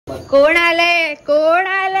कोण आलंय कोण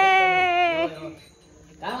आलंय?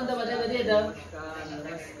 काय म्हणतो मध्ये येतं?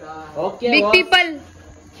 Okay big people.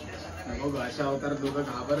 अशा अवतार दोघं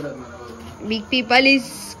घाबरतात मला. Big people is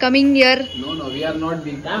coming here. No, we are not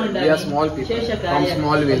big. काय म्हणता? We are small people from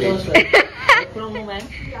small village. From woman.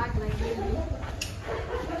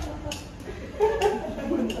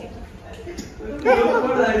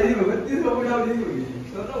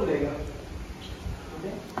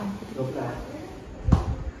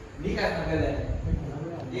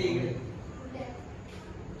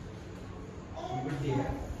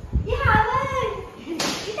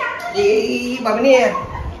 बबने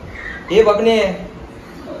ये बबने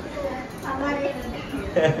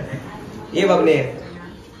ये बबने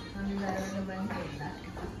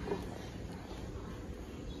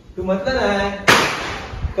तू म्हटलं ना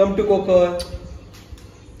कम टू कोकण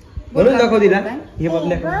म्हणून दाखव दिला हे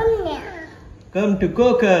बबने come to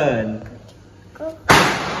Konkan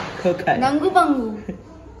नंगू Pangu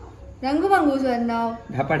नंगू Pangu sir नाव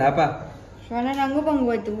ढापा ढापा सोना नंगू पंगू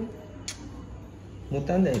आहे तू.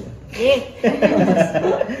 मुतान जायला ए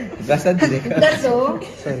बसात दिले का तर तो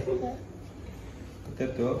सॉरी तर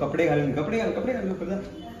तो कपडे घालून कपडे घाल लवकर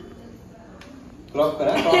क्रॉप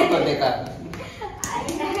करा क्रॉप कर दे का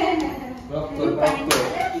क्रॉप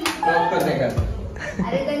कर दे का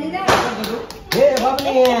अरे गली ना हे बाबू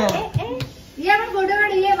ये आपण फोटो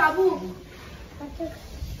काढ ये बाबू.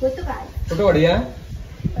 फोटो काढ. फोटो काढूया.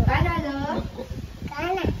 काय झालं?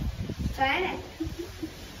 काय नाही.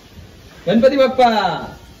 गणपती बाप्पा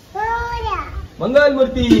मंगल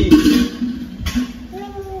मूर्ती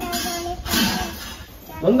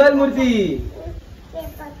मंगल मूर्ती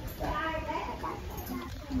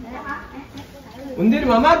उंदीर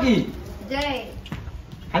मामा की जय.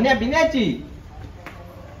 खाण्या पिण्याची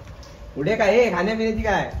पुढे काय खाण्या पिण्याची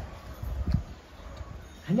काय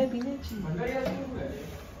खाण्या पिण्याची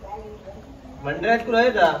मंडळात कुठं आहे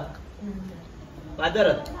का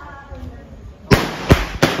बाजारात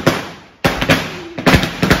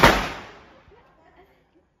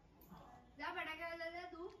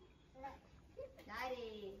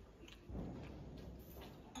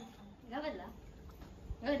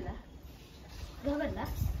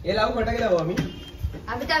हे लावू फटाके लावू आम्ही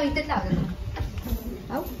त्या इथेच लावलं.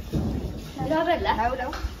 घाबरला लावू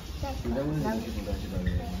लावू.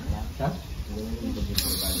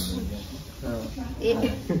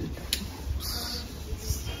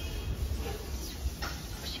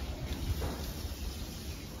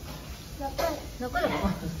 नको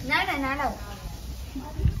नाही लाव.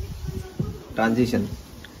 ट्रान्झिशन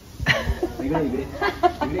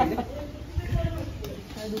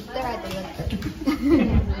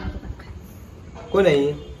कोण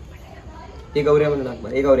आहे हे गौऱ्या म्हणून हाक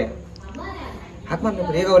मार. हे गौऱ्या हाक मार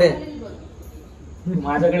हे गौऱ्या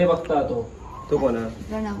माझ्याकडे बघता तो कोण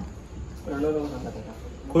प्रणव.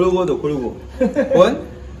 खुळुगो तो खुळुगो कोण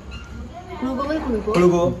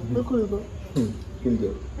खुळुगो खुळुगो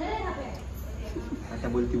आता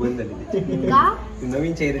बोलती बंद झाली तू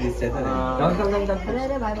नवीन चेहरे दिसतात.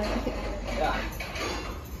 अरे बाय बाय.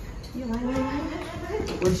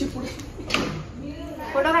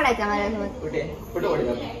 फोटो काढायचा माझ्यासोबत. कुठे फोटो काढू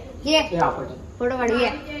ये फोटो काढू ये.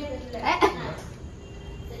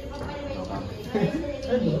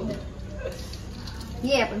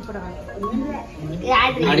 ये आपण फोटो काढू.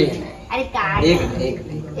 अरे काय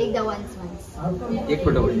एकदा वन्स एक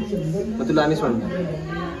फोटो काढू मग तुला आम्ही सोडणार.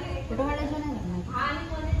 फोटो काढायचा नाही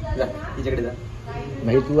जा तिच्याकडे जा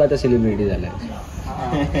भाई तू आता सेलिब्रिटी झालाय.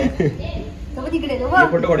 तिकडे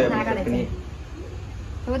फोटो काढूया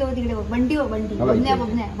तिकडे बंटी हो बंटी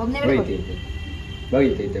बबण्याकडे बघ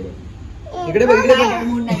इथे बघ इकडे बघ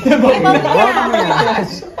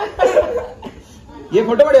ये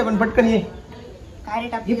फोटो काढूया आपण पटकन ये. काय रे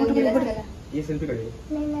टाकली फोटो ये सेल्फी काढूया.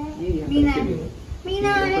 मी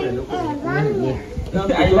नाही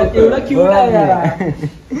एवढा क्यूट आहे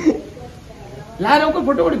लहान लवकर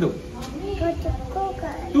फोटो काढतो.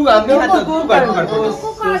 तू काढ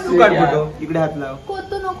फोटो इकडे हात लाव.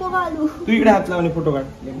 नको घालू. तू इकडे हात लाव आणि फोटो काढ.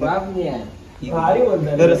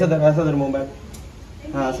 धर असं धर मोबाईल.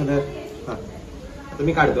 हा असं धर. हा आता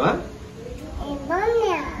मी काढतो. हा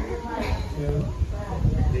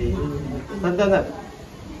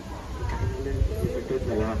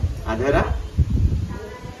आधार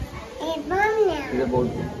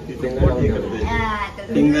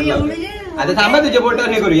आता थांबा तुझ्या बोटावर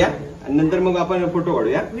हे करूया आणि नंतर मग आपण फोटो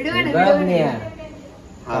काढूया.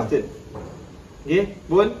 हा चल ये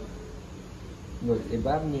बोल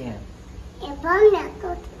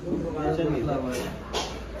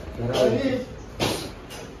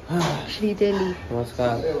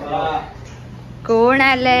नमस्कार. कोण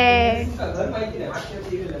आलंय?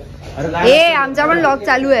 ए आमचा पण व्लॉग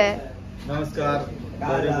चालू आहे. नमस्कार,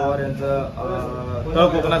 गौरी पवार यांचं तळ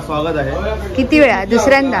कोकणात स्वागत आहे. किती वेळा?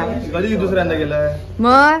 दुसऱ्यांदा? कधी दुसऱ्यांदा गेलाय?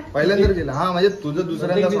 मग पहिल्यांदा गेला. हा म्हणजे तुझं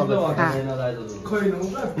दुसऱ्यांदा स्वागत. हा.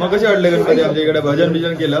 मग कसे वाटले गणपती आमच्या इकडे? भजन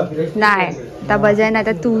बिजन केलं? नाही, आता भजन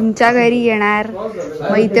आता तुमच्या घरी येणार,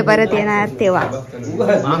 मग इथे परत येणार तेव्हा.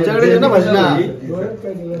 आमच्याकडे ना भजन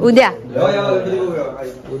उद्या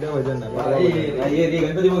उद्या भजन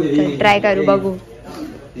नाही. ट्राय करू, बघू.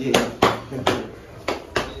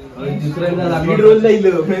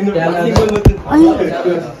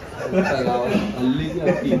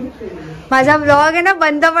 माझा ब्लॉग आहे ना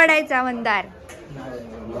बंद पडायचा मंदार.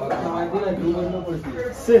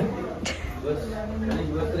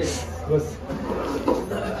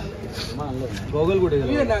 गॉगल कुठे?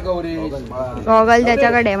 गॉगल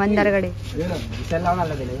त्याच्याकडे, मंदारकडे.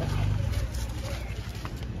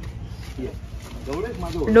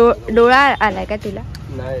 डोळा आलाय का तुला?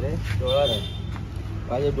 नाही रे, डोळा नाही.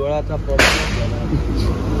 माझ्या डोळ्याचा प्रॉब्लेम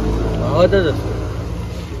होतच असतो.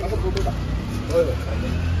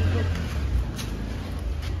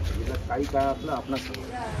 काही काळातलं आपला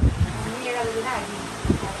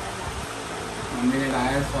मम्मीने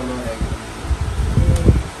डायट फॉलोअर आहे.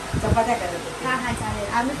 चपात्या करत. हा हा चालेल,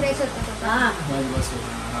 आम्ही फ्रेश होतो. बस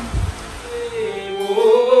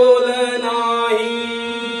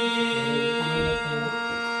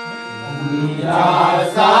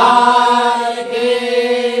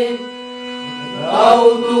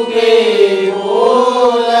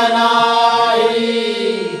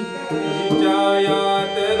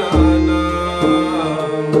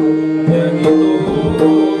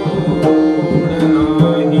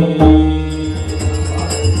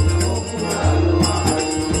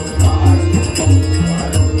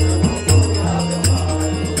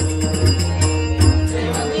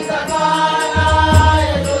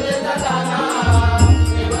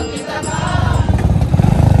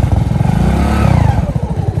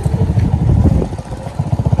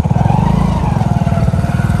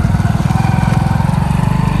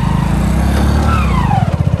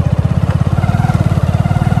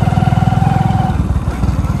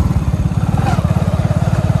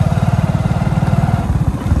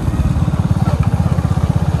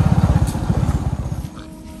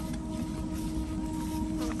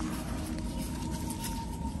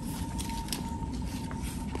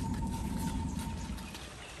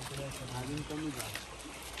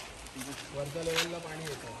वरच्या लेवलला पाणी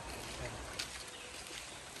येतं.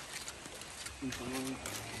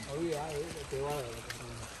 तेव्हा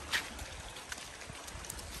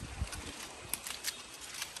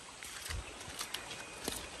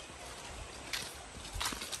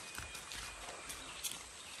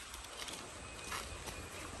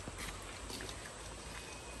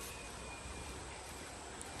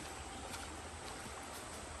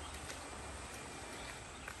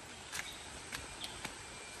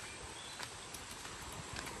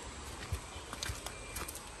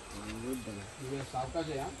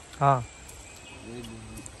हाँ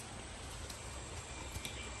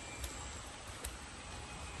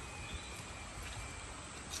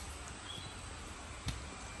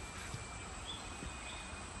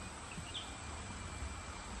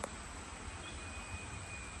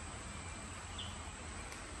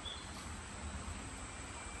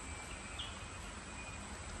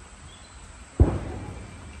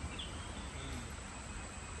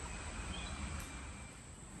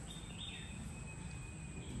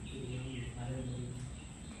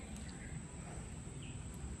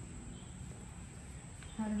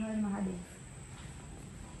हर हर महादेव.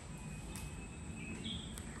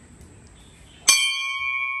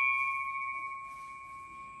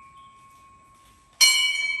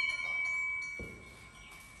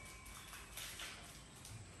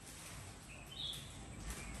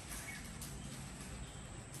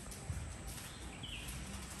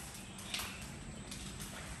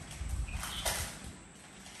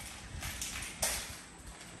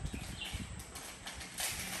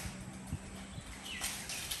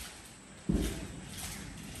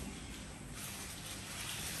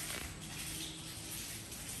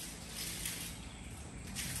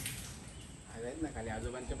 ना खाली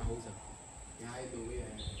आजोबांच्या भाऊचा हे आहे, दोघे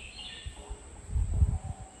आहे.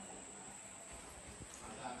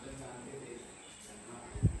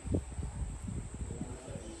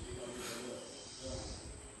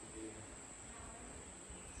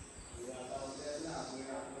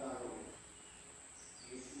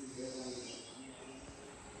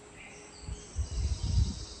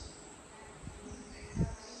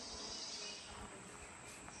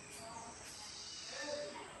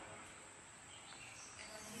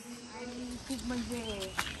 खूप म्हणजे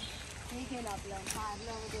हे केलं आपलं,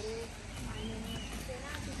 मारलं वगैरे.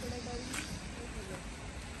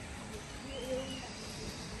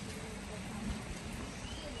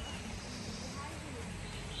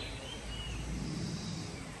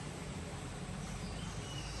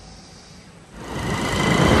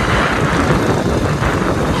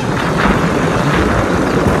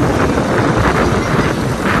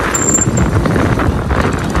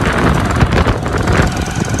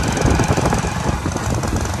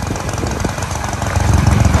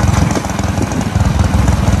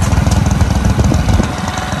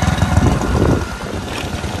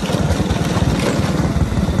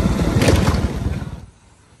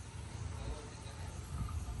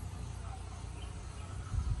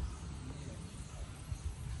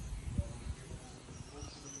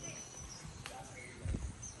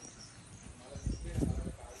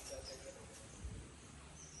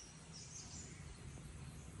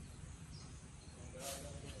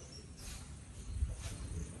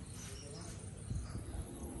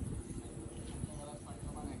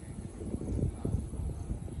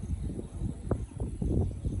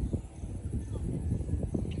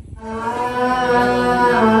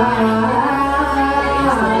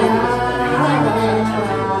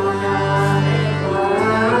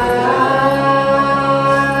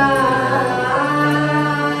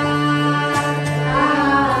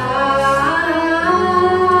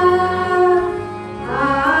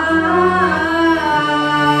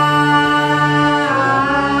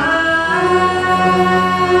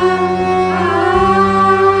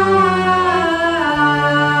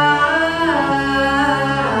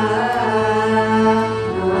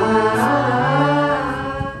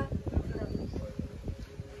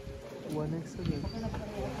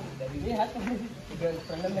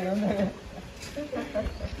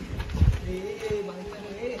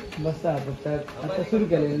 बस आता सुरू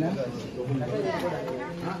केलेलं ना.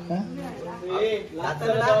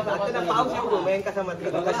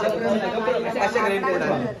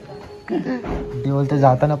 ते बोलते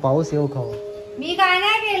जाताना पाऊस येऊ खाऊ. मी काय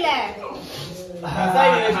नाही केलंय.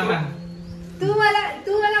 तू मला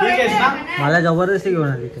मला जबरदस्ती घेऊन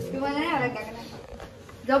आली ते. तू मला नाही आवडत का?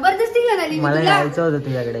 जबरदस्ती घेऊन आली मी मला तुला. यायचं होतं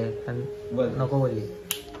तुझ्याकडे पण नको बोलली.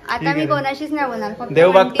 आता मी कोणाशीच नाही बोलणार, फक्त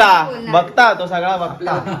देव बंटीशी बघता बोलणार. बघता तो सगळा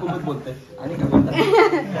बघता. खूपच बोलतोय. आणि काय बोलता?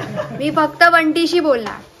 मी फक्त बंटीशी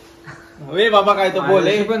बोलणार. ए बाबा काय तो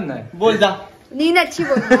बोल पण नाही. बोल जा. नीनची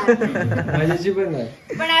बोलणार. माझ्याशी पण नाही.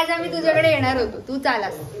 पण आज आम्ही तुझ्याकडे येणार होतो, तू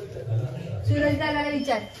चालास. सूरज दादाला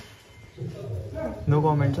विचार. No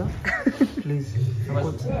comment please.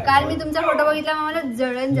 काल मी तुमचा फोटो बघितला, मग मला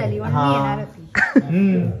जळण झाली म्हणून मी येणार होती.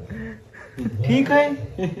 ठीक आहे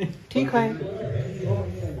ठीक आहे.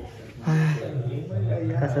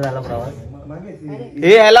 कसा झाला प्रवास?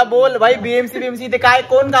 ए ह्याला बोल भाई. बीएमसी ते काय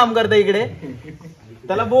कोण काम करतं इकडे?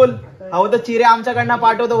 त्याला बोल. अहो तर चिरे आमच्याकडनं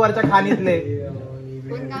पाठवतो वरच्या खाणीतले.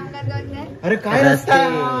 कोण काम करतात? अरे काय रस्ता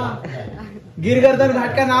गिरगर्दन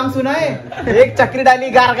घाट का नाम सुना है? एक चक्री डाली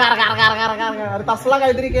गार गार गार गार गार गार गार. अरे तसला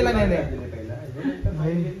काहीतरी केला नाही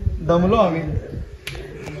भाई. दमलो आम्ही.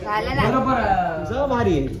 झालं ना. जा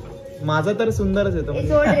भारी आहे. माझा तर सुंदरच येतो. ए,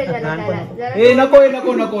 सोड रे जरा त्याला. जरा ए नको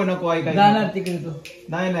नको नको नको ऐका. जाणार तिकडे तो.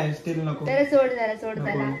 नाही नाही स्टील नको. जरा सोड, जरा सोड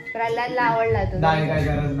त्याला. प्रल्हादला आवडला तो. नाही काय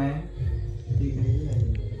गरज नाही. ठीक आहे.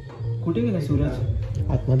 कुठे गेला सूरज?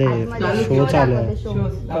 आतमध्ये आतमध्ये शो चालू आहे. शो.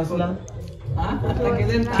 कसला?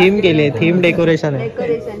 थीम केले. थीम डेकोरेशन आहे.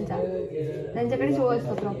 डेकोरेशनचा त्यांच्याकडे शो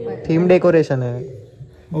असतो प्रॉपर. थीम डेकोरेशन आहे.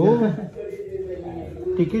 हो.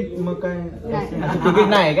 तिकीट मग काय? नाही. अच्छा, तिकीट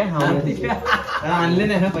नाही आहे काय? हा आणले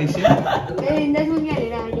नाही ना पैसे. ते बिंदासमुलगी आली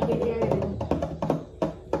ना तिकीट घ्यायला.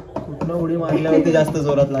 कुठनं उडी मारल्यावरती जास्त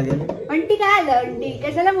जोरात लागेल. पण ती काय आलं अंटी?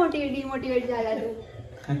 कशाला डिमोटिवेट झाला तू?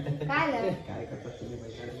 काय आलं? काय करतात तुम्ही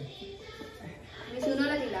पैशाने? मी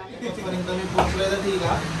सुनवलं तिला. तिथपर्यंत मी पोहोचलोय तर ठीक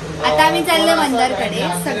आहे. आता आम्ही चाललो मंदारकडे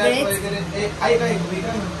सगळेच. ऐक 2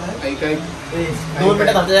 मिनिटं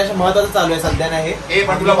थांबतो. महत्वाचं चालू आहे सध्या नाही. ए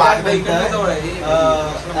पण तुला वागदा इकडे जवळ आहे.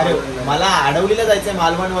 अरे मला आडवलीला जायचंय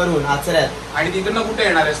मालवण वरून आचऱ्यात. आणि तिकडनं कुठे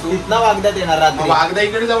येणार आहेस तू? तिथनं वागद्यात येणार रात्री. वागदा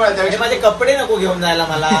इकडे जवळ आहे. अरे त्यावेळेस माझे कपडे नको घेऊन जायला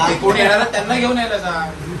मला. कोण येणार आहे त्यांना घेऊन यायला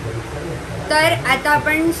सांग. तर आता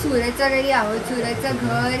आपण सूरजच्या घरी आहोत. सूरजचं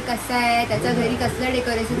घर कसं आहे, त्याच्या घरी कसलं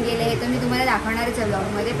डेकोरेशन केलं हे तर मी तुम्हाला दाखवणारच आहे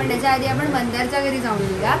ब्लॉगमध्ये. पण त्याच्या आधी आपण मंदारच्या घरी जाऊन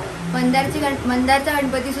येऊया. मंदारचा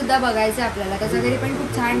गणपती सुद्धा बघायचा आपल्याला. त्याच्या घरी पण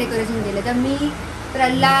खूप छान डेकोरेशन केलं. तर मी,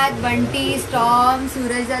 प्रल्हाद, बंटी, स्टॉम,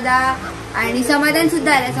 सूरज दादा आणि समाधान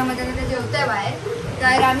सुद्धा आला. समाधान आता जेवतोय बाहेर.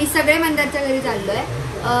 तर आम्ही सगळे मंदारच्या घरी चाललोय.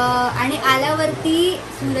 आणि आल्यावरती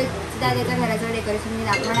सूरज दादाच्या घराचं डेकोरेशन मी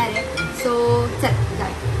दाखवणार आहे. सो चल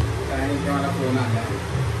जाऊ. मला फोन आला.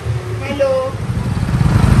 हॅलो.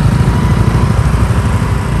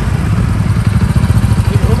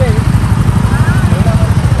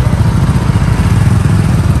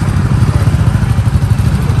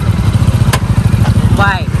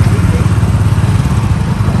 बाय.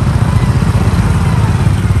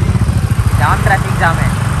 जाम ट्रॅफिक जाम आहे.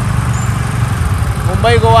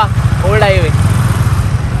 Mumbai Goa old highway.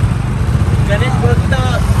 गणेश भक्त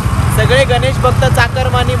सगळे गणेश भक्त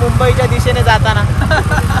चाकरमानी मुंबईच्या दिशेने जाताना.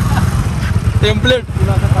 टेम्पलेट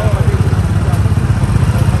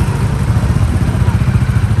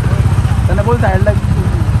त्यांना बोल साईडला.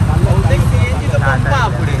 सीएनजीचा पंप हा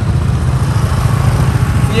पुढे.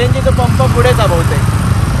 सीएनजीचा पंप पुढेच हा बहुतेक.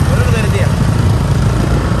 म्हणून गर्दी आहे.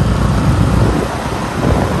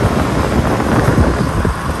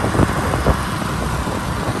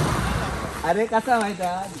 अरे कसा माहिती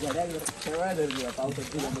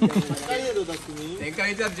एका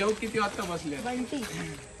याच्यात जेव किती वाजता बसले? बंटी.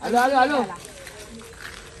 आलो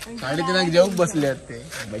 3:30 जेवून बसले आहेत ते.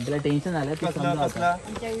 बंटीला टेन्शन आलं.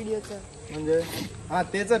 आमच्या व्हिडिओचं म्हणजे हा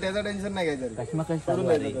त्याचं टेन्शन नाही घ्यायचं. कशमा सोडून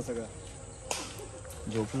द्यायचं सगळं.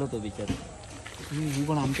 झोपलो तो बिचारा. ही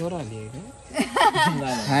पण आमच्यावर आली आहे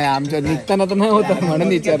काय आमच्या निघताना तर नाही होत म्हणून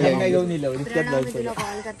विचारलं काय घेऊन तुला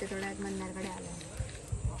कॉल करते थोड्या वेळात मंदारकडे आला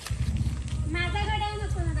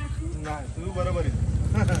तू बरोबर आहे.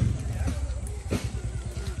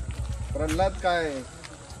 प्रल्हाद काय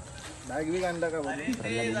बॅग बी आणला का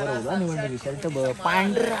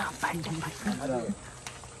पांढरा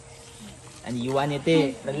आणि युवा नेते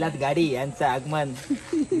प्रल्हाद गाडी यांचं आगमन.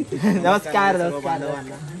 नमस्कार नमस्कार.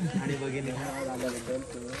 आणि भगिनी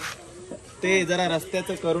ते जरा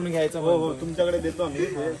रस्त्याचं करून घ्यायचं. हो हो तुमच्याकडे देतो आम्ही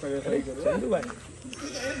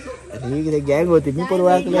गॅंग होती मी पण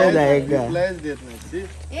ओळखलं देत नाही.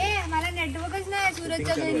 ए मला नेटवर्कच नाही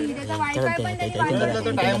सुरतच्या घरी त्याचा वायफाय पण नाही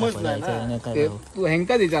टाइमच नाही ना. तू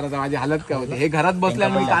हेंकाच विचारायचा माझी हालत काय होती. हे घरात बसल्या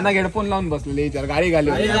मी काना हेडफोन लावून बसलेले विचार गाडी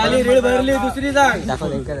घाली रीळ भरली दुसरी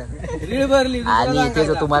रीळ भरली. आणि इथे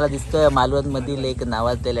जो तुम्हाला दिसतोय मालवण मधील एक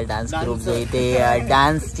नावाजलेला डान्स ग्रुप जो इथे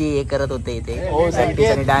डान्सची हे करत होते इथे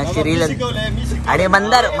आणि डान्सची रील. आणि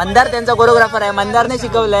मंदार त्यांचा कोरिओग्राफर आहे. मंदारने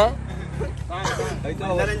शिकवलंय.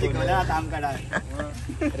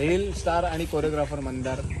 रील स्टार आणि कोरिओग्राफर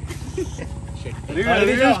मंदार.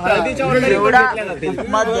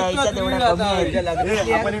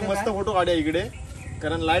 आपण एक मस्त फोटो काढूया इकडे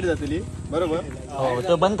कारण लाईट जातली. बरोबर. हो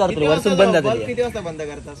तो बंद करतो वरसून बंद जातो. किती वाजता बंद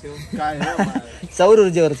करतास काय सौर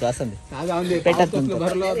ऊर्जेवरच असं जाऊन दे पेटात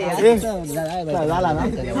भरलो झाला ना.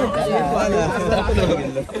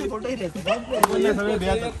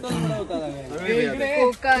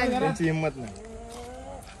 त्यांची हिंमत नाही.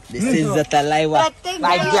 दिस इज द तलायवा.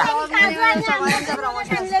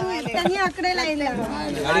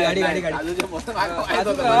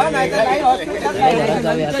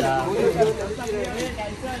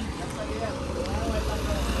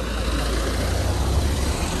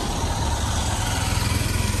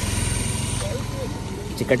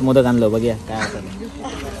 चिकट मोदक आणलो बघूया काय होतं.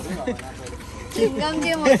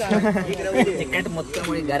 चिकट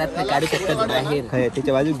मोदकामुळे घरात काढू शकतात बाहेर.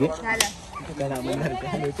 त्याच्या बाजू घे.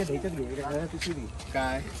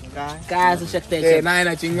 काय असू शकते. नाही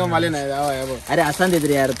ना चिंगम आले नाही. अरे असं देत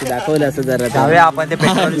रे यार तू दाखवलं असं जरा. जाऊया आपण ते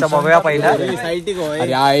पेट्रोलचं बघूया पहिला.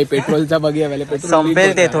 अरे पेट्रोलचा बघूया पेट्रोल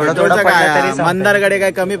संपेल ते थोडं थोडं काय मंदारकडे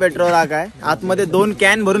काय कमी पेट्रोल हा काय आतमध्ये 2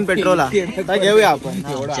 कॅन भरून पेट्रोल हा घेऊया आपण.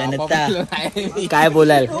 जनता काय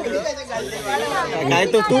बोलाल काय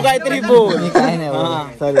तो तू काहीतरी बोल. काय नाही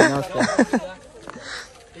सॉरी नमस्कार.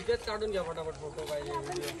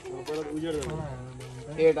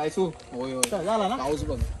 पाऊस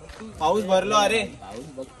बघ. पाऊस भरलो. अरे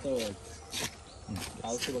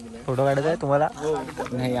फोटो काढायचा आहे तुम्हाला.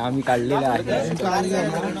 नाही आम्ही काढलेला आहे.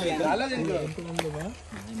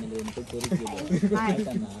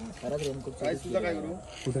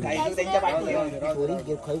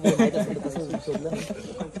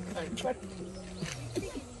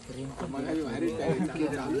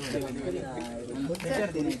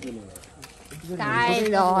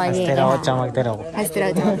 चमकते राहू.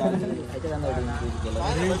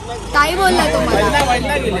 काय बोलला तो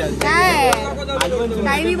काय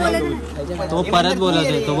काय मी बोलत नाही. तो परत बोलत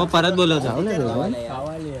आहे. तो परत बोलत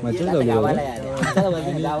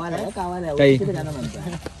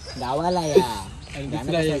गावाला या.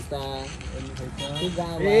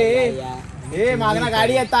 मागना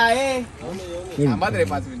गाडी येता आहे. रे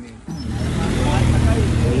 5 मिनिट.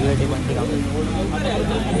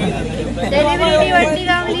 सेलिब्रिटी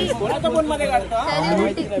गावली.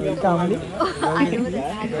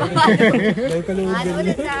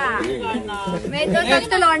 मैं तो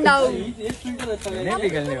सख्त लौंडा हूँ.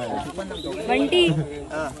 बंटी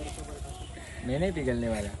मैं नहीं पिघलने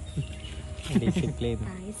वाला.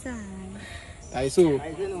 टायसू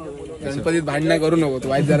गणपतीत भांडणं करू नको. तू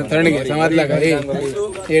वाईट जरा थंड घे. समजला का.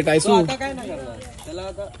 हे टायसू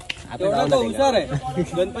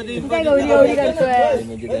गणपती काय गौरी गौरी करतोय.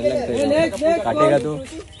 काटेगा तू.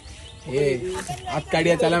 हे आत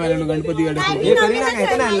काढिया चला मला गणपती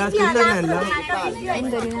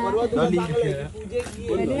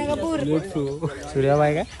सूर्या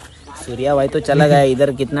भाई का. सूर्या भाई तो चला गया.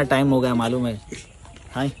 इधर कितना टाइम हो गया मालूम है.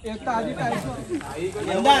 हाय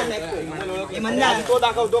तो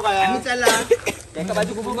दाखवतो काय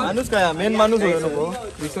माणूस काय मेन माणूस होय नको.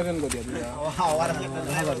 विसर्जन करूया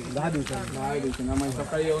 10 दिवसांना.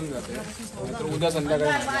 सकाळी येऊन जाते उद्या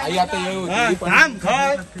संध्याकाळी. आई आता येऊ.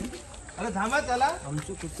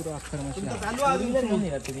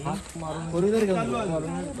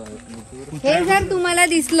 हे जर तुम्हाला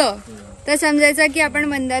दिसलं तर समजायचं की आपण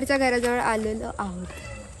मंदारच्या घराजवळ आलेलो आहोत.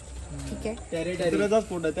 ठीक आहे.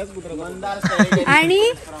 आणि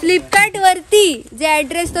फ्लिपकार्ट वरती जे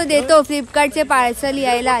ऍड्रेस तो देतो फ्लिपकार्टचे पार्सल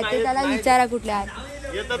यायला ते त्याला विचारा कुठल्या आहात.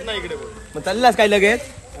 येतच नाही इकडे. मग चाललास काय लगेच.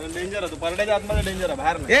 डेंजर आहे, परड्याच्या आतमध्ये डेंजर आहे,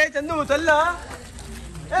 बाहेर नाही. ए चंदू चल ना.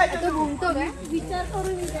 तो घुमतो काय विचार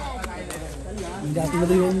करून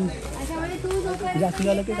जातीमध्ये येऊन त्याच्यामध्ये तू जो जाती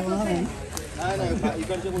झालं की टाकणार नाही नाही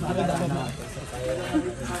इकडचे कुठे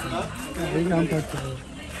काम करतो.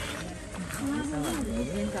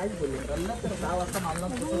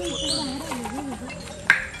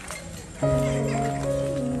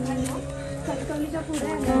 कणकवलीच्या पुढे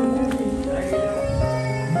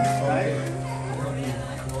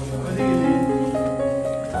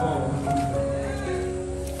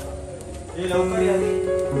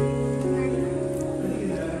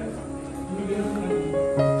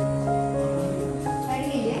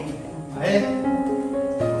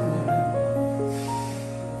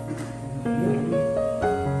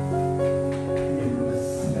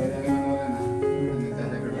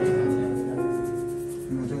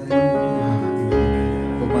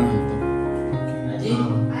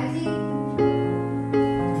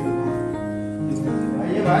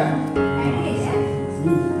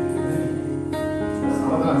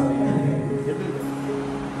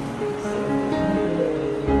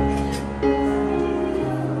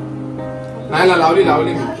नाही ना लावली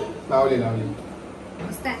लावली लावली लावली.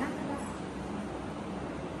 मस्त आहे ना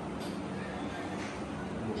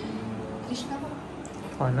कृष्णा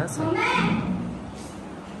फणस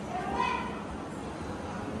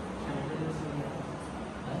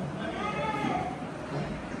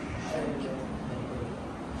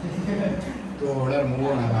तो ऑर्डर मूव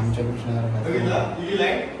होणार आमच्या कृष्णाला.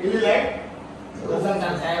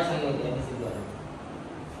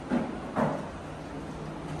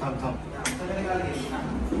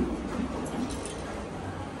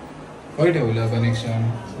 होय ठेवलं कनेक्शन.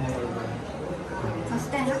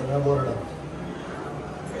 मस्त आहे ना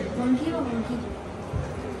मंकी मंकी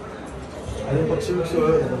पक्षी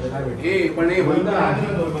ए पण हे बंद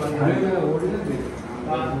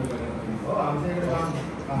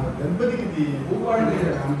गणपती किती खूप वाढले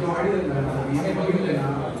आमच्या वाढीत बघितले ना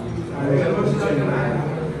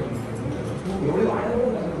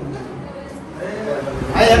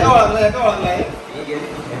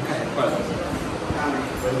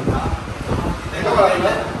एका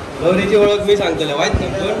वळाला गौरीची ओळख मी सांगतो वाईट नाही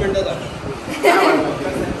 2 मिनिटात.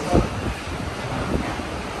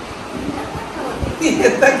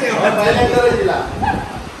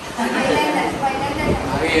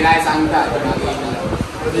 अरे नाही सांगता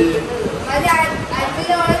माझ्या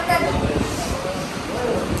आजीला ओळखतात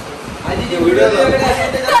आजीचे व्हिडिओ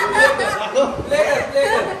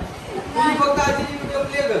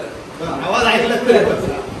प्ले कर. आवाज ऐकला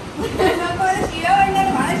शिव्या वाटणार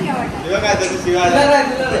मला शिव्या वाटणार काय त्याचं शिवाय नाही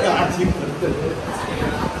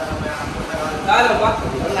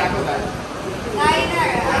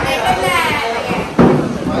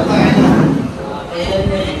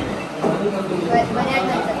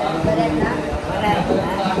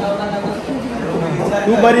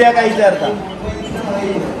तू बरी आहे का विचारता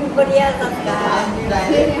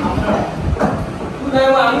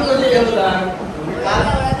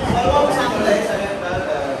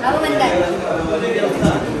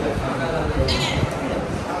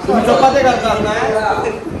तुम्ही चपात्या करतात ना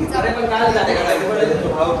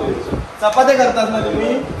चपात्या करतात ना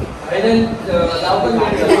तुम्ही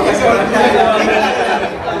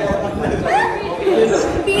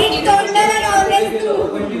पीठ तोडलेलं लावलेस तू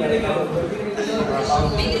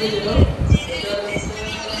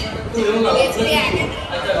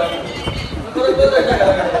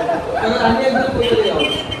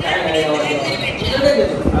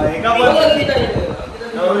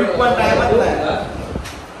पण टायमच नाही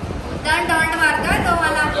टॉन्ट मारता तो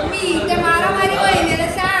मला मी ते मारामारी पाहिजे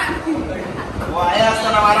सांग आहे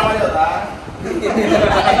असताना मारामारी होता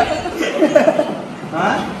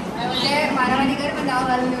म्हणजे मारामारी कर पण नाव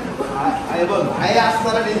घालून येऊ नको आहे बघ आहे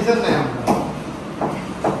असताना टेन्शन नाही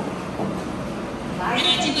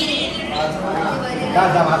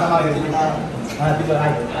माझा मार्ग हा तिथं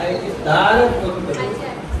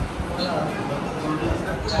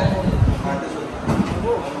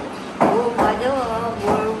माझं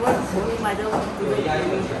बरोबर माझं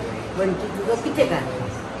बनकी तुझं किती का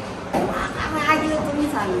आधी तुम्ही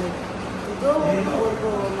सांगलं तुझं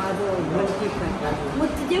बरोबर माझं बनकी मग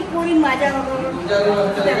तुझे पोरी माझ्याबरोबर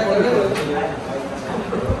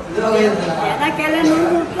त्यांना केलं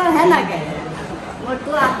म्हणून म्हटलं ह्या ना काय मग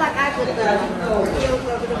तू आता काय करतो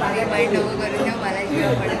मागे माइंड नको करून देऊ मला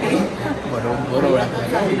शिवाय पडते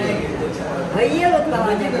भैया होता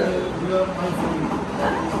माझ्याकडे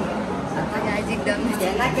माझ्या आजी एकदम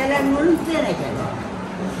त्यांना केलं म्हणून ते नाही केलं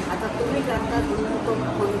आता तुम्ही करता तुम्ही तो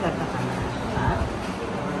कोणी करता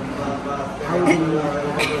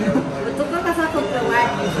तुका कसा करतो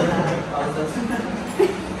वाईट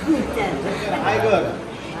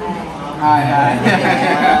हाय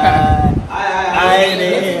रे.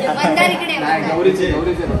 मंदार इकडे आहे, मंदार. गौरीचे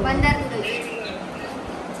मंदार कुठे?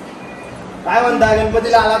 काय म्हणता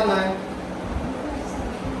गणपतीला आलात नाही?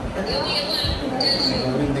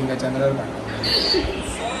 गौरीन त्यांच्या चंद्रावर पाठवलं.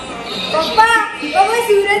 पप्पा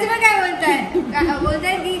सूरज मग काय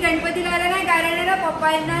बोलताय की गणपतीला आला नाही कारण आहे ना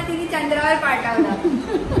पप्पांना तिने चंद्रावर पाठवलं.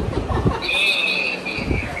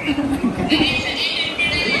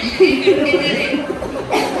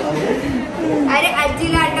 अरे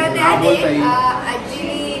आजीला आठवते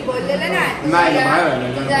आजीने बोललेलं ना नाही, बाहेर आलं.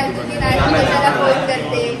 तुम्ही त्याला फोन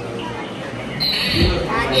करते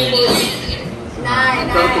नाही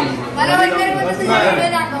मला वगैरे तुझा व्हिडिओ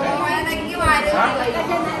दाखव मला नक्की मारेल.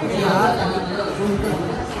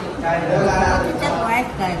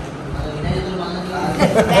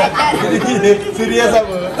 सिरियस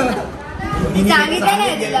सांगितलं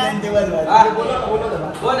नाही तुला.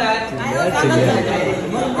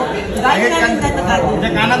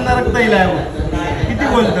 कानात रक्त येईल किती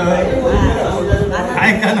बोलत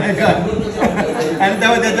ऐका नाही का आणि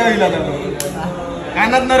तेव्हा त्याच्या येईल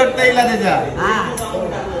कानात न रक्त येईल त्याच्या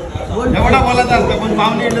एवढा बोलायचा असतं पण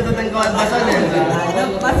पाहुणे येतं तर त्यांना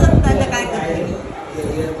बसायला काय करते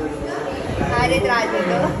अरे त्रास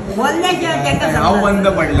देतो. बोलण्याशिवाय भाऊ बंद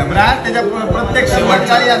पडला बरं त्याच्या प्रत्येक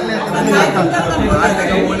शेवटचारी असल्या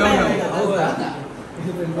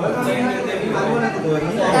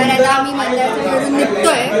तर आता आम्ही मंदिराच्या घरून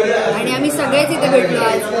निघतोय आणि आम्ही सगळेच इथे भेटलो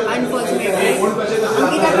आज अनफॉर्च्युनेटली.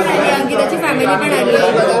 अंकिता पण आली, अंकिताची फॅमिली पण आली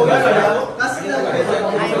आहे बघा.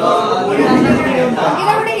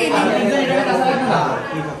 अंकिता कुठे गेली?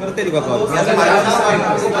 करते बाबा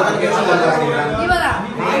ही बघा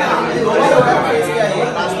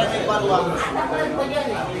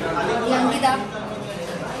ही अंकिता.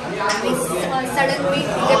 आम्ही सडन मीट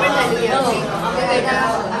तिथे पण झाली आहे आमची. आता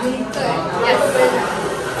आम्ही निघतोय.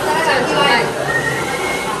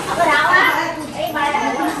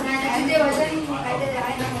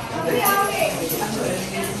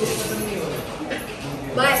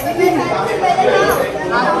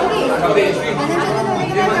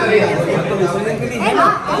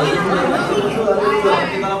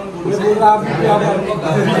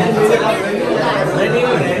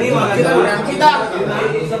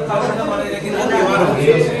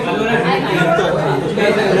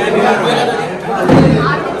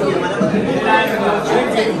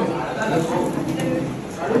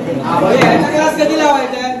 कधी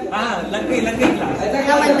लावायचा? Lucky class.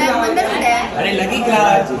 अरे लकी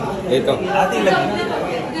क्लास येतो आधी लकी.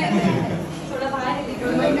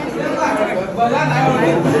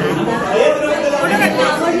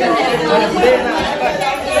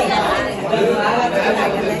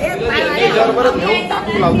 परत घेऊन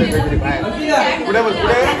टाकून लावतोय काहीतरी बाहेर पुढे बस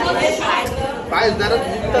पुढे पाय जरा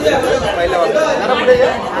पहिल्या जरा पुढे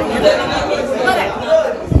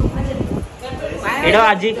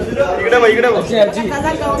आजी इकडे बघ इकडे बघ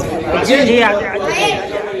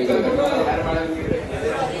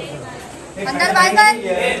मंदार बाय कर.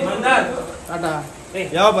 टाटा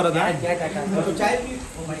यावा परत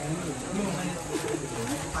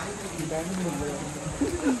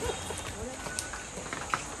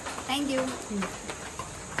थँक्यू.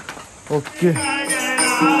 ओके.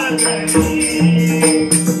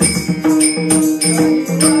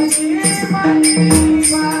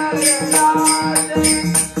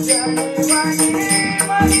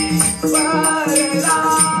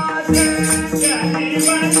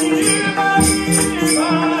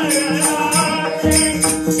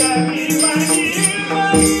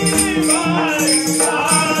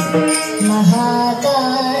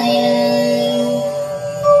 महाकाय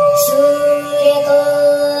सूर्यकोटि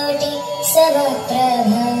समप्रभ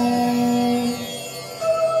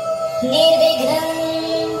निर्विघ्नं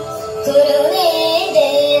कुरु मे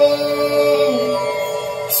देव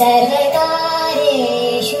सर्वकार्येषु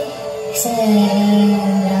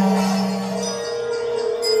सर्वदा.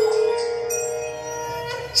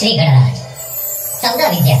 श्री गणराज 14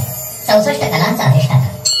 विद्या 64 कलांचा अधिष्ठाता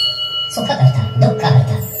सुखकर्ता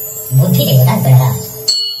दुःखहर्ता बुद्धी देवता गणराज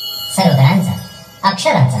सर्व गणांचा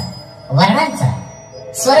अक्षरांचा वर्णांचा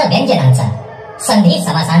स्वर व्यंजनांचा संधी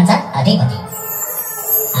समासांचा अधिपती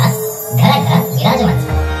आज घराघरात विराजमान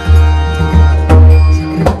झाला.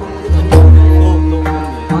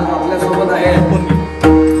 आपल्यासोबत आहे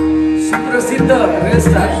सुप्रसिद्ध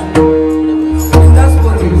रेस्टार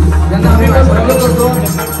बिंदासमुलगी यांना आम्ही पण फॉलो करतो.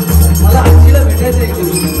 मला आजीला भेटायचं आहे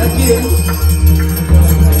नक्की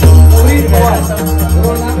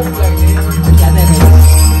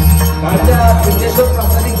सिद्धेश्वर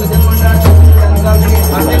प्रासादिक भजन मंडळाच्या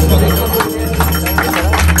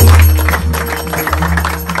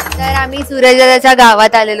तर आम्ही सूरजच्या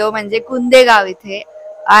गावात आलेलो, म्हणजे कुंदे गाव इथे.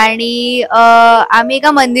 आणि आम्ही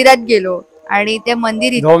एका मंदिरात गेलो आणि ते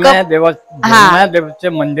मंदिर इतकं धोम्यादेवचे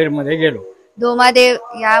मंदिर मध्ये गेलो. धोमादेव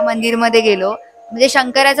या मंदिरमध्ये गेलो, म्हणजे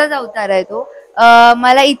शंकराचाच अवतार आहे तो.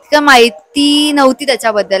 मला इतकं माहिती नव्हती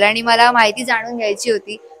त्याच्याबद्दल आणि मला माहिती जाणून घ्यायची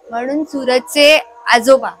होती, म्हणून सूरजचे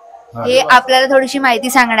आजोबा हे आपल्याला थोडीशी माहिती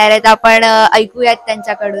सांगणार आहेत. आपण ऐकूयात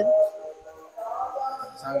त्यांच्याकडून.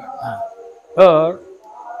 तर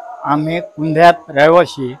आम्ही कुंध्यात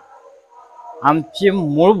रहिवासी. आमची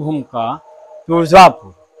मूळ भूमिका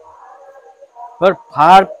तुळजापूर. तर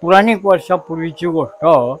फार पुराणिक वर्षापूर्वीची गोष्ट.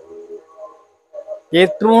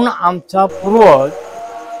 तेथून आमचा पूर्वज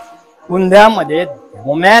कुंध्यामध्ये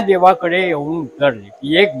धोम्या देवाकडे येऊन उतरले.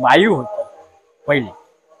 ती एक बाई होती पहिली,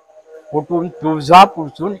 कुठून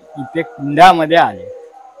तुळजापूरतून इथे कुंध्यामध्ये आले.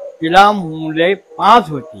 तिला मुले 5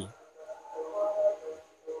 होती.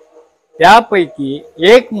 त्यापैकी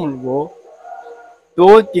एक मुलगो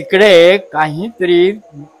तो तिकडे काहीतरी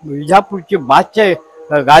विजापूरची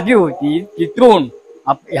बादशाह गादी होती, तिथून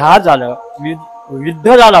ह्या झालं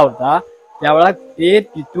युद्ध झाला होता. त्यावेळेला ते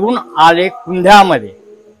तिथून आले कुंध्यामध्ये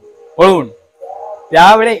पळून.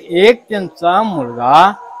 त्यावेळे एक त्यांचा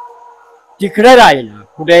मुलगा तिकडे राहिला,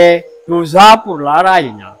 कुठे तुळजापूरला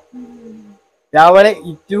राहिला. त्यावेळे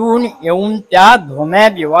इथून येऊन त्या धोम्या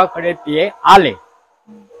देवाकडे ते आले.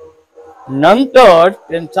 नंतर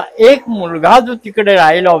त्यांचा एक मुलगा जो तिकडे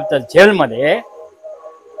राहिला होता जेलमध्ये,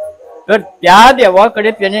 तर त्या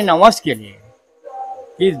देवाकडे त्याने नवस केले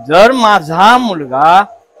की जर माझा मुलगा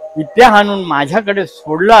इथे आणून माझ्याकडे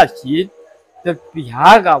सोडला असेल तर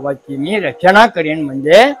ह्या गावाची मी रचना करेन,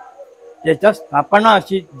 म्हणजे त्याच्या स्थापना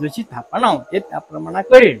अशी जशी स्थापना होते त्याप्रमाणे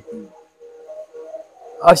करेन.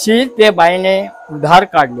 अशी ते बाईने उधार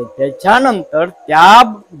काढले. त्याच्यानंतर त्या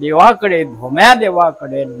देवाकडे धोम्या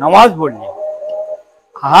देवाकडे नमाज बोलले,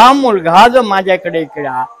 हा मुलगा जर माझ्याकडे इकडे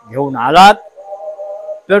घेऊन आलात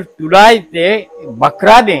तर तुला इथे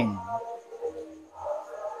बकरा देईन.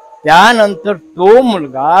 त्यानंतर तो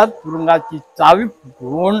मुलगा तुरुंगाची चावी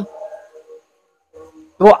फुटून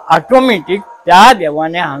तो ऑटोमॅटिक त्या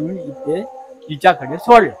देवाने आणून इथे तिच्याकडे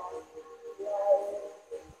सोडला.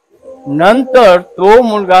 नंतर तो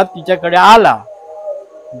मुलगा तिच्याकडे आला.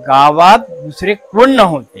 गावात दुसरे कोण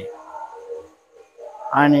नव्हते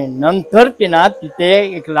आणि नंतर तिनं तिथे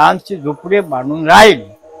एक लहानशी झोपडी बांधून राहिली.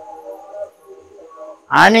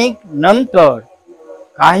 आणि नंतर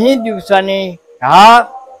काही दिवसांनी ह्या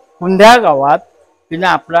कुंध्या गावात तिने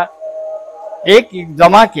आपला एक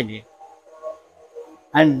जमा केली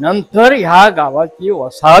आणि नंतर ह्या गावाची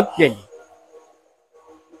वसाहत केली.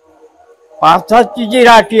 5ची जी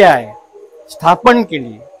राठी आहे स्थापन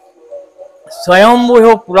केली. स्वयंभू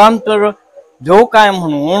हो पुरांतर जो काय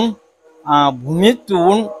म्हणून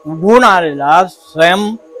भूमीतून उगवून आलेला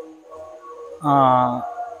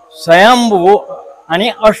स्वयंभू आणि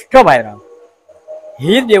अष्टभैरव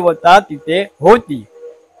ही देवता तिथे होती.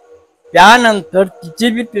 त्यानंतर तिची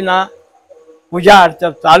बी तिनं पूजा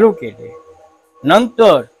अर्चा चालू केली.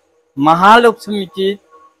 नंतर महालक्ष्मीची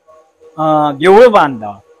देऊळ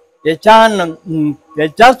बांधा.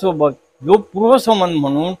 त्याच्यासोबत जो पूर्वसंबंध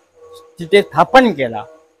म्हणून तिथे स्थापन केला.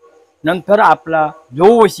 नंतर आपला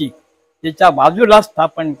जो वशिक त्याच्या बाजूला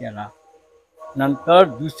स्थापन केला. नंतर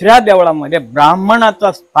दुसऱ्या देवळामध्ये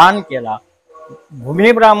ब्राह्मणाचा स्थान केला.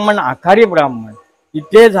 भूमी ब्राह्मण, आखारी ब्राह्मण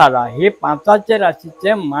इथे झाला. हे 5च्या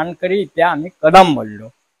राशीचे मानकरी इथे आम्ही कदम बोललो.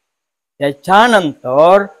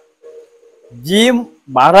 त्याच्यानंतर जी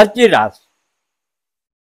 12ची रास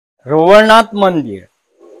रवळनाथ मंदिर,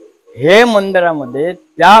 हे मंदिरामध्ये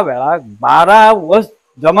त्यावेळा 12 वस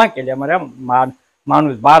जमा केल्या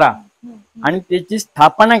माणूस 12 आणि त्याची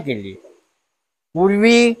स्थापना केली.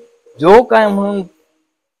 पूर्वी जो काय म्हणून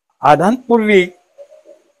आधानपूर्वी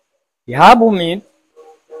ह्या भूमीत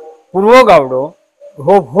पूर्वगावडो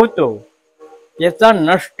होतो त्याचा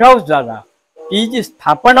नष्टाव झाला. ती जी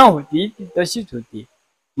स्थापना होती ती तशीच होती.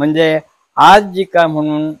 म्हणजे आज जी काय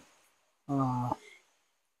म्हणून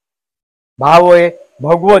भावे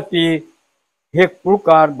भगवती हे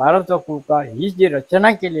कुळकार 12चा कुळकार ही जी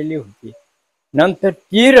रचना केलेली होती, नंतर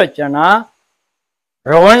ती रचना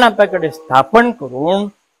रवळनाथाकडे स्थापन करून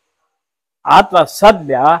आता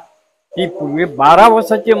सध्या ती पूर्वी 12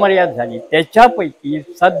 वर्षाची मर्यादा झाली. त्याच्यापैकी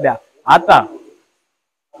सध्या आता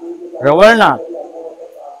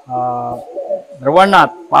रवळनाथ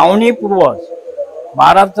पावणी पूर्वज,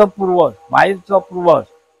 12चा पूर्वज, 22चा पूर्वज,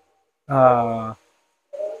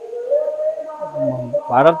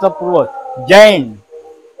 12चा पूर्वज जैन,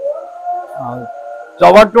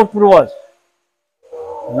 14 पूर्वज,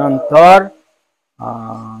 नंतर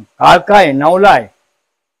काळकाय, नवलाय,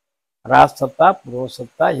 राजसत्ता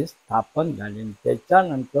पूर्वसत्ता हे स्थापन झाले.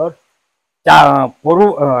 त्याच्यानंतर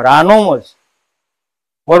रानोवंश,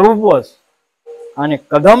 परुवंश आणि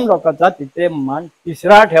कदम लोकांचा तिथे मान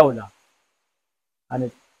तिसरा ठेवला. आणि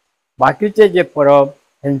बाकीचे जे परब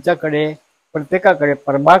ह्यांच्याकडे प्रत्येकाकडे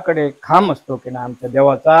परबाकडे खांब असतो की ना, आमच्या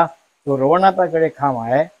देवाचा तो रवनाथाकडे खांब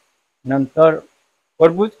आहे. नंतर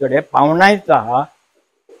परबूजकडे पावणाईचा हा.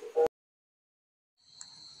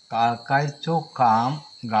 काळकायचो काम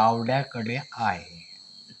गावड्याकडे आहे.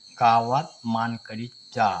 गावात मानकरी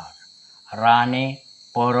 4, राणे,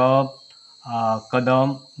 परब,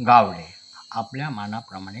 कदम, गावडे आपल्या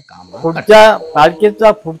मानाप्रमाणे काम. पुढच्या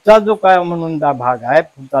पालखीचा पुढचा जो काय म्हणून भाग आहे,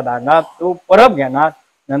 पुढचा दांडा तो परब घेणार.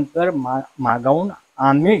 नंतर मागावून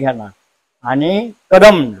आम्ही घेणार आणि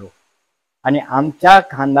कदम लोक. आणि आमच्या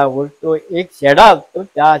खांद्यावर तो एक शेडा असतो.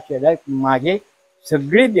 त्या शेड्या मागे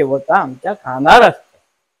सगळी देवता आमच्या खांद्यावर असते.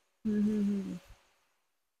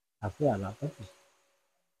 असं आला.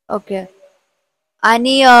 ओके.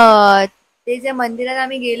 आणि ते जे मंदिरात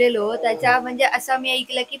आम्ही गेलेलो त्याच्या म्हणजे असं मी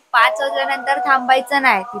ऐकलं की 5 वाजल्यानंतर थांबायचं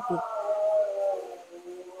नाही तिथे.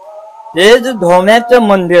 ते जे धोम्याचं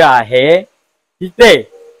मंदिर आहे तिथे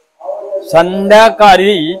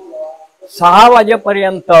संध्याकाळी 6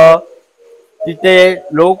 वाजेपर्यंत तिथे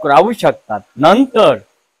लोक राहू शकतात. नंतर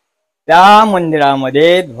त्या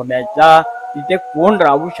मंदिरामध्ये धोम्याच्या तिथे कोण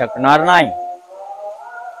राहू शकणार नाही.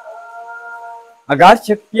 अगाध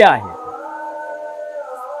शक्ती आहे.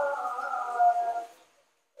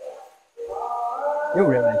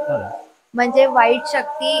 एवढे म्हणजे वाईट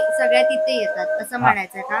शक्ती सगळ्या तिथे येतात असं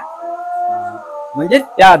म्हणायचं का? म्हणजे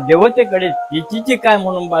त्या देवतेकडे तिची काय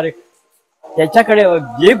म्हणून बारीक त्याच्याकडे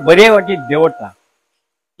जे बरे वाटी देवता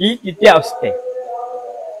ती तिथे असते.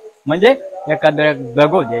 म्हणजे एखाद्या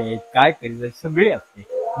दगो दे काय करीत सगळी असते.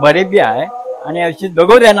 बरे बी आहे आणि अशी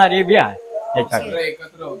दगो देणारी बी आहे त्याच्याकडे.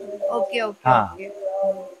 Okay okay okay.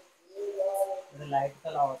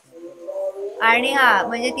 आणि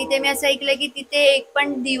म्हणजे तिथे मी असं ऐकलं की तिथे एक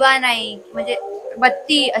पण दिवा नाही. म्हणजे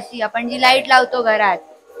बत्ती अशी आपण जी लाईट लावतो घरात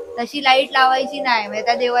तशी लाईट लावायची नाही. म्हणजे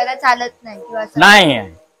त्या देवाला चालत नाही किंवा नाही आहे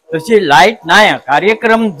तशी लाईट नाही.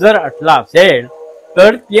 कार्यक्रम जर असला असेल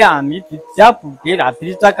तर ती आम्ही तिच्या पुढे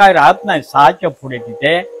रात्रीचा काय राहत नाही. 6च्या पुढे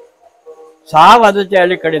तिथे 6 वाजेच्या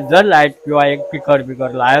अलीकडे जर लाईट किंवा एक पिकर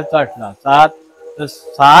लावायचा असला तर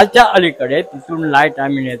 6च्या अलीकडे तिथून लाईट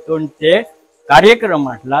आम्ही नेतो. ते कार्यक्रम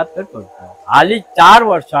असला तर करतो. हाली 4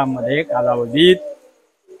 वर्षांमध्ये कालावधीत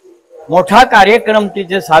मोठा कार्यक्रम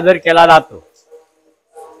तिथे सादर केला जातो.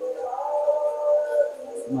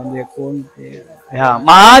 म्हणजे कोणते ह्या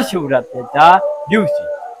महाशिवरात्रीच्या दिवशी.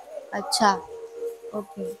 अच्छा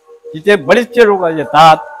ओके. तिथे बरेचसे लोक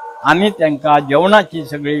येतात. आम्ही त्यांना जेवणाची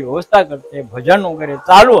सगळी व्यवस्था करते. भजन वगैरे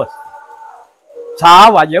चालू असते 6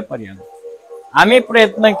 वाजेपर्यंत. आम्ही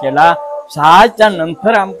प्रयत्न केला 6च्या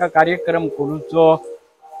नंतर आमचा कार्यक्रम करूचो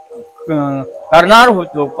करणार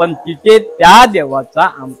होतो. पण तिथे त्या देवाचा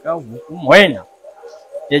आमचा हुकूम होईना.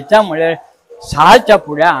 त्याच्यामुळे 6च्या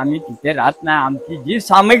पुढे आम्ही तिथे राहत नाही. आमची जी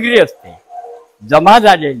सामग्री असते जमा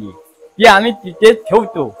झालेली ती आम्ही तिथे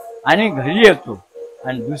ठेवतो आणि घरी येतो.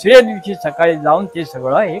 आणि दुसऱ्या दिवशी सकाळी जाऊन ते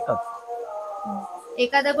सगळं हे करतो.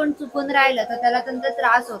 एखादा कोण चुकून राहिलं तर त्याला त्यांचा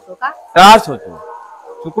त्रास होतो का? त्रास होतो.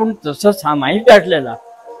 चुकून तसं माहिती असलेला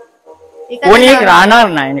कोणी राहणार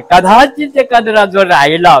नाही. कदाचित एखाद्याला जर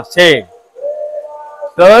राहिला असेल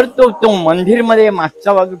तर तो मंदिर मध्ये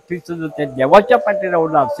मागच्या बाजूला जो त्या देवाच्या पाठी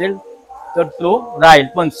राहिला असेल तर तो राहील.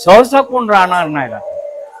 पण सहसा कोण राहणार नाही.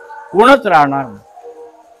 कोणच राहणार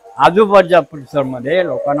नाही. आजूबाजूच्या परिसरमध्ये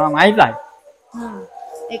लोकांना माहित आहे.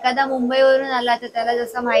 एखादा मुंबईवरून आला तर त्याला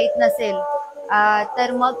जसं माहित नसेल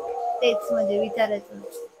तर मग तेच म्हणजे विचारायचं.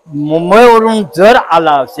 मुंबईवरून जर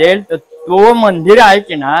आला असेल तर तो मंदिर आहे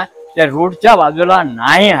की ना त्या रोडच्या बाजूला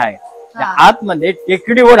नाही आहे. त्या आतमध्ये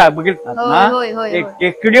टेकडीवर आहे. बघितलं ना ते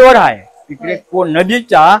टेकडीवर आहे. तिकडे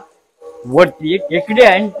नदीच्या वरती टेकडी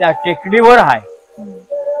आहे. त्या टेकडीवर आहे.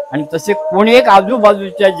 आणि तसे कोणी एक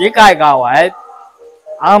आजूबाजूच्या जे काय गाव आहेत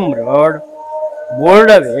आमरड,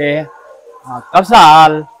 बोर्डवे,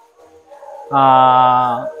 कसाल,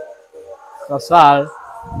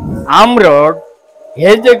 आमरड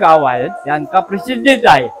हे जे गाव आहेत त्यांचा प्रसिद्धीच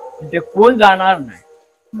आहे. तिथे कोण जाणार नाही.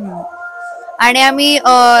 आणि आम्ही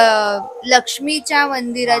लक्ष्मीच्या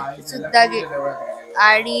मंदिरात सुद्धा गेलो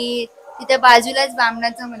आणि तिथे बाजूलाच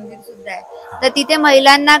बामणाचं मंदिर सुद्धा आहे. तर तिथे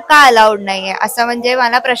महिलांना का अलाउड नाहीये असं म्हणजे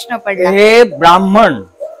मला प्रश्न पडला. हे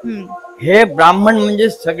ब्राह्मण म्हणजे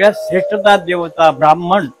सगळ्यात श्रेष्ठता देवता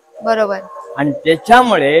ब्राह्मण. बरोबर. आणि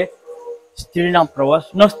त्याच्यामुळे स्त्रीला प्रवास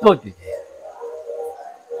नसतो तिथे.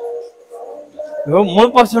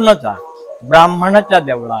 मूळपासूनच ब्राह्मणाच्या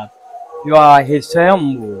देवळात किंवा हे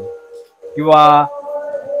स्वयंभू किंवा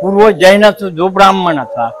पूर्व जैनाचा जो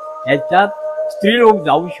ब्राह्मणाचा ह्याच्यात स्त्री लोक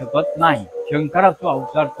जाऊ शकत नाही. शंकराचा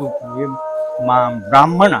अवतार तो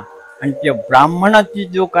ब्राह्मणा आणि त्या ब्राह्मणाची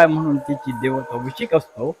जो काय म्हणून तिची देवता अभिषेक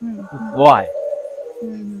असतो तो आहे.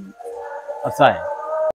 असं आहे.